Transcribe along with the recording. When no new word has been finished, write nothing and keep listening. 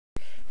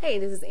Hey,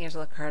 this is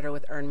Angela Carter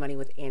with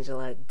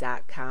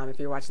EarnMoneyWithAngela.com. If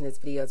you're watching this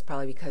video, it's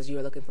probably because you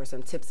are looking for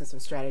some tips and some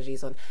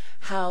strategies on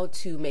how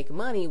to make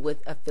money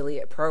with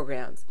affiliate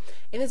programs.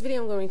 In this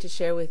video, I'm going to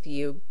share with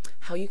you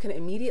how you can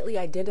immediately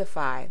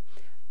identify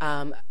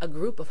a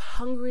group of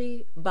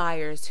hungry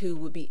buyers who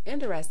would be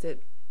interested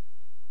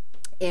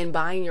in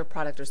buying your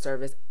product or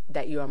service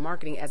that you are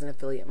marketing as an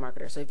affiliate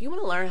marketer. So if you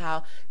want to learn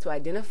how to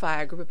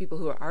identify a group of people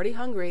who are already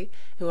hungry,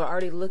 who are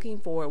already looking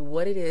for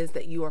what it is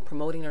that you are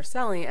promoting or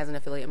selling as an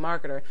affiliate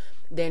marketer,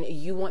 then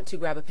you want to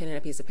grab a pen and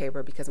a piece of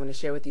paper, because I'm going to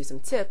share with you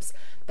some tips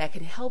that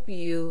can help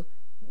you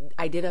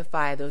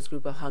identify those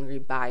group of hungry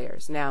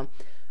buyers. Now,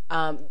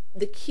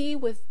 the key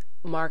with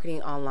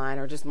marketing online,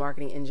 or just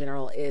marketing in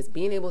general, is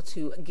being able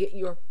to get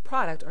your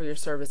product or your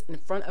service in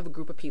front of a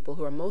group of people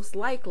who are most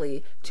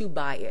likely to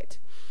buy it.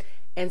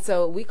 And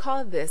so we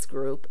call this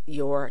group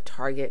your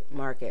target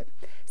market.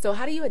 So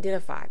how do you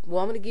identify?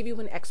 Well, I'm going to give you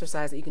an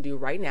exercise that you can do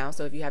right now.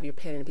 So if you have your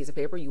pen and a piece of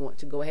paper, you want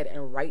to go ahead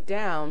and write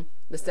down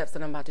the steps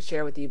that I'm about to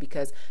share with you,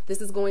 because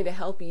this is going to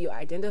help you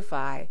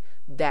identify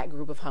that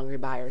group of hungry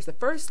buyers. The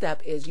first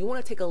step is you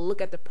want to take a look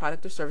at the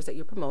product or service that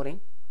you're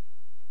promoting,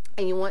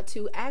 and you want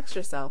to ask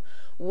yourself,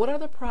 what are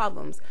the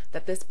problems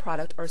that this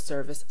product or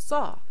service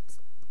solves?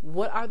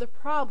 What are the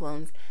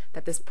problems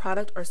that this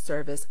product or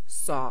service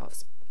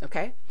solves?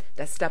 Okay,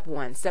 that's step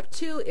one. Step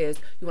two is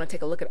you want to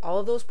take a look at all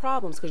of those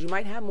problems, because you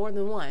might have more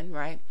than one,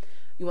 right?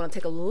 You want to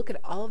take a look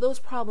at all of those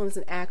problems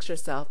and ask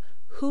yourself,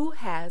 who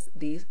has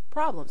these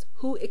problems?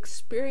 Who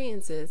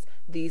experiences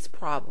these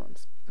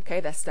problems? Okay,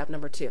 that's step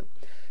number two.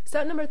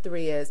 Step number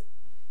three is,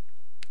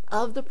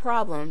 of the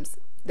problems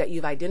that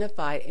you've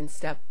identified in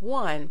step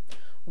one,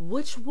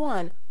 which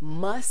one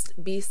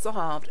must be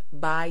solved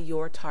by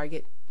your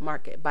target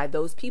market, by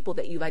those people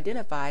that you've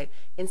identified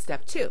in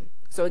step two?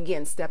 So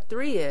again, step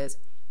three is,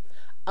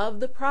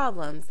 of the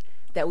problems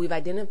that we've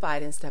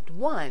identified in step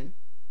one,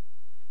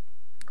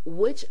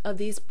 which of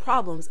these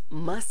problems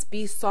must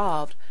be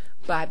solved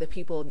by the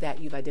people that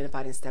you've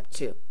identified in step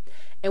two?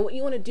 And what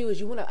you want to do is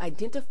you want to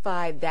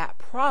identify that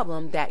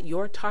problem that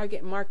your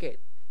target market,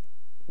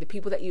 the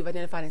people that you've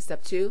identified in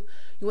step two,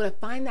 you want to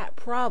find that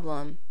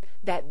problem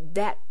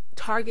that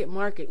target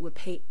market would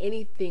pay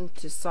anything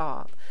to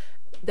solve.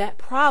 That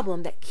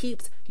problem that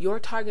keeps your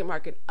target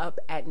market up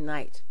at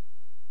night.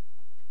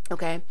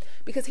 Okay,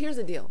 because here's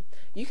the deal.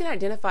 You can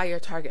identify your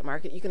target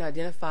market. You can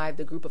identify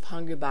the group of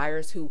hungry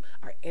buyers who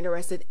are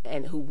interested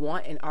and who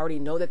want and already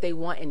know that they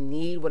want and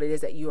need what it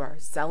is that you are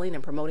selling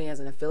and promoting as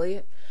an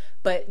affiliate.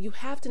 But you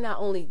have to not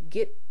only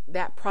get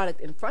that product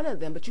in front of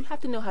them, but you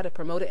have to know how to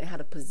promote it and how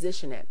to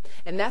position it.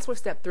 And that's where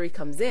step three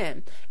comes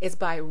in, is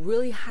by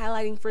really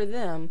highlighting for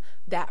them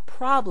that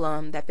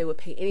problem that they would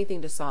pay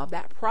anything to solve,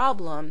 that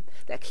problem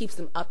that keeps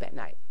them up at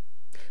night.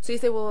 So you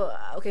say, well,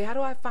 okay, how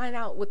do I find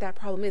out what that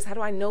problem is? How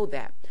do I know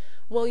that?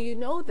 Well, you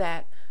know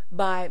that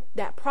by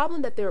that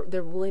problem that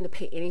they're willing to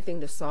pay anything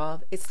to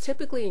solve. It's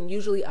typically and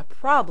usually a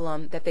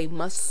problem that they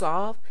must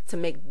solve to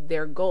make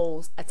their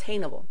goals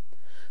attainable.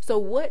 So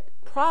what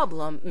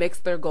problem makes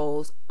their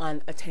goals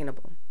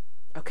unattainable?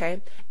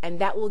 Okay? And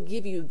that will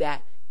give you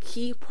that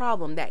key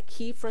problem, that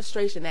key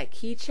frustration, that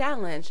key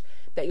challenge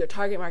that your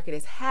target market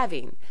is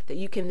having, that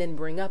you can then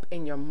bring up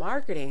in your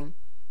marketing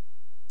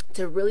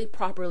to really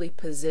properly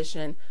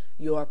position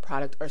your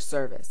product or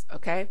service.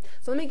 Okay,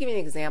 so let me give you an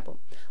example.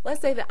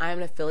 Let's say that I'm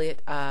an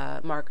affiliate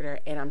marketer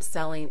and I'm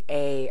selling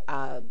a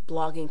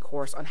blogging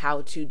course on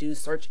how to do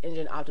search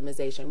engine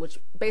optimization, which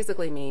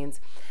basically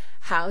means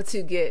how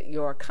to get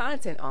your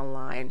content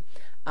online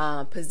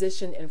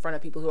positioned in front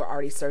of people who are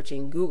already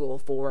searching Google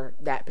for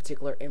that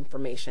particular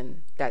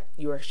information that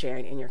you are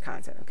sharing in your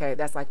content. Okay,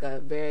 that's like a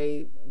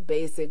very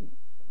basic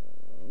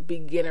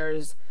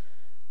beginner's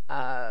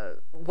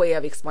way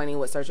of explaining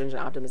what search engine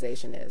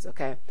optimization is.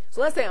 Okay,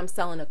 so let's say I'm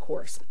selling a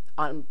course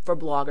for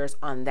bloggers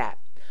on that.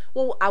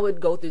 Well, I would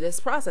go through this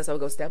process. I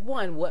would go step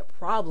one, what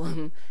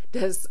problem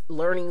does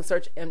learning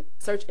search engine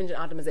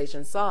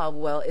optimization solve?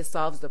 Well, it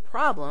solves the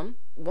problem.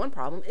 One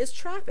problem is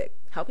traffic,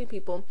 helping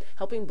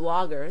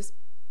bloggers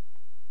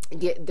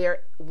get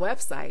their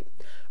website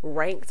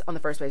ranked on the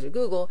first page of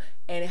Google,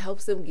 and it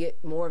helps them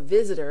get more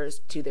visitors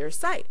to their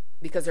site,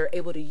 because they're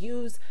able to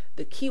use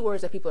the keywords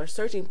that people are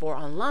searching for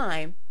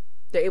online.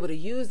 They're able to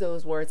use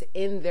those words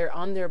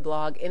on their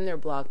blog, in their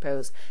blog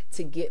posts,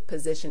 to get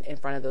positioned in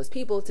front of those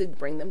people, to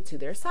bring them to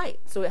their site.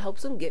 So it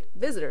helps them get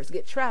visitors,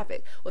 get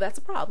traffic. Well, that's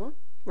a problem,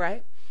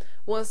 right?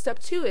 Well, step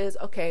two is,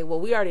 okay, well,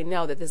 we already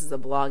know that this is a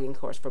blogging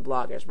course for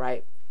bloggers,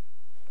 right?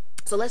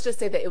 So let's just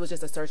say that it was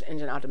just a search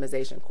engine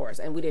optimization course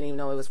and we didn't even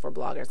know it was for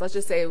bloggers. Let's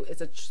just say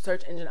it's a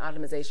search engine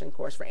optimization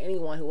course for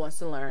anyone who wants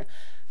to learn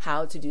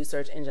how to do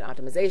search engine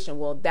optimization.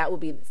 Well, that would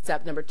be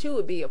step number two,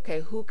 would be, okay,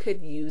 who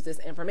could use this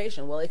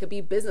information? Well, it could be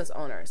business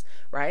owners,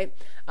 right?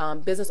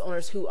 Business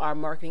owners who are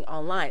marketing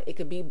online. It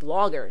could be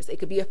bloggers. It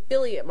could be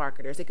affiliate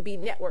marketers. It could be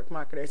network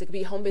marketers. It could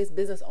be home-based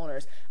business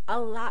owners. A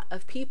lot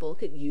of people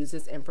could use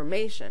this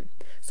information.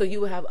 So you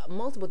would have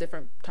multiple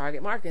different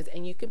target markets,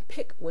 and you can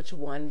pick which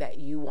one that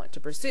you want to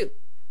pursue.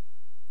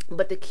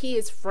 But the key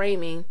is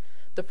framing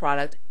the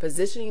product,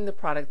 positioning the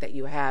product that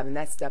you have, and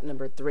that's step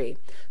number 3.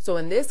 So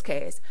in this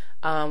case,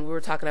 we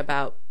were talking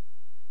about,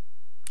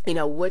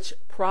 which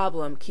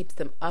problem keeps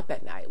them up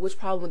at night, which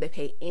problem would they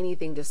pay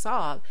anything to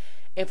solve.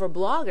 And for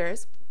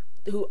bloggers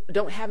who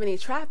don't have any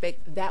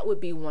traffic, that would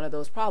be one of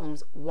those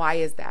problems. Why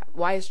is that?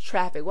 Why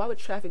would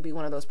traffic be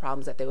one of those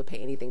problems that they would pay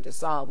anything to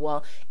solve?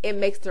 Well, it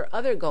makes their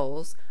other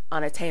goals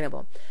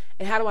unattainable.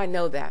 And how do I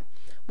know that?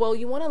 Well,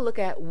 you want to look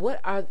at what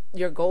are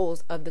your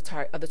goals of the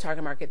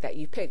target market that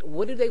you picked.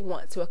 What do they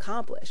want to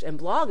accomplish? And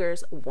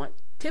bloggers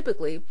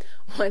typically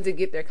want to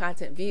get their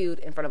content viewed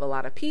in front of a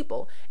lot of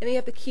people. And then you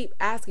have to keep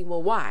asking,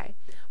 well, why?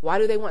 Why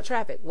do they want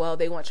traffic? Well,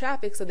 they want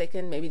traffic so they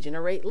can maybe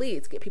generate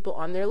leads, get people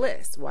on their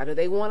list. Why do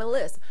they want a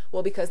list?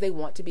 Well, because they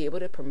want to be able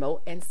to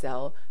promote and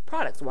sell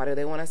products. Why do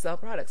they want to sell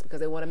products?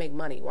 Because they want to make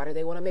money. Why do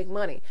they want to make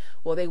money?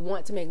 Well, they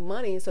want to make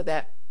money so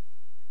that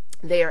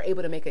they are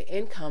able to make an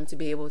income to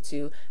be able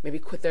to maybe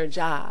quit their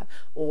job,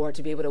 or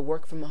to be able to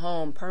work from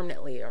home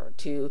permanently, or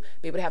to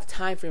be able to have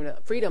time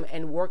freedom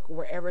and work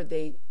wherever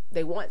they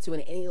want to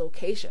in any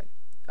location.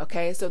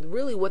 Okay, so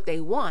really what they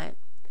want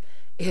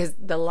is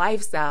the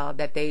lifestyle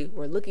that they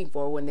were looking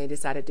for when they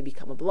decided to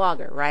become a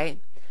blogger,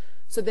 right?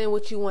 So then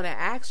what you want to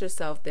ask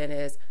yourself then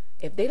is,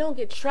 if they don't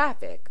get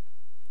traffic,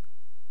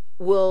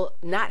 will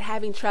not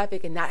having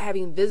traffic and not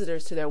having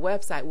visitors to their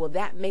website, will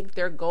that make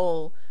their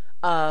goal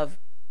of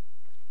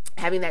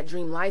having that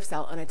dream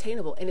lifestyle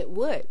unattainable? And it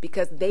would,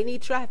 because they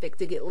need traffic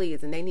to get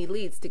leads, and they need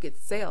leads to get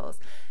sales,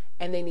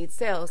 and they need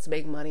sales to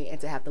make money and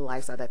to have the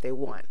lifestyle that they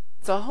want.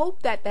 So I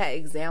hope that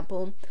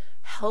example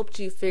helped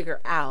you figure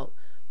out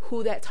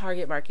who that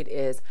target market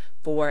is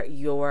for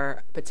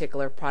your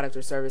particular product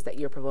or service that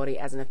you're promoting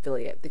as an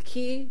affiliate. The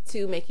key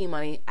to making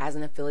money as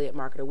an affiliate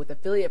marketer with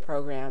affiliate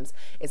programs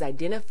is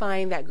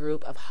identifying that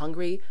group of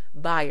hungry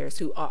buyers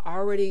who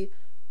already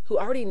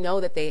know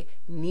that they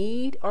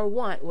need or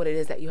want what it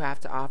is that you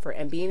have to offer,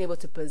 and being able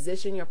to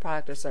position your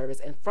product or service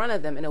in front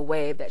of them in a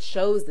way that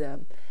shows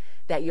them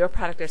that your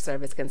product or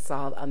service can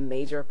solve a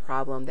major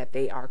problem that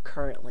they are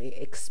currently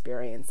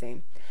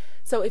experiencing.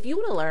 So if you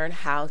want to learn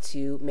how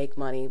to make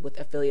money with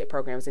affiliate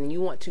programs and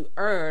you want to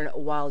earn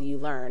while you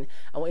learn,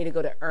 I want you to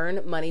go to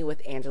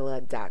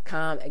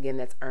earnmoneywithangela.com. Again,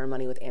 that's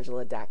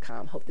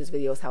earnmoneywithangela.com. Hope this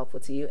video is helpful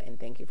to you, and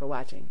thank you for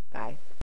watching. Bye.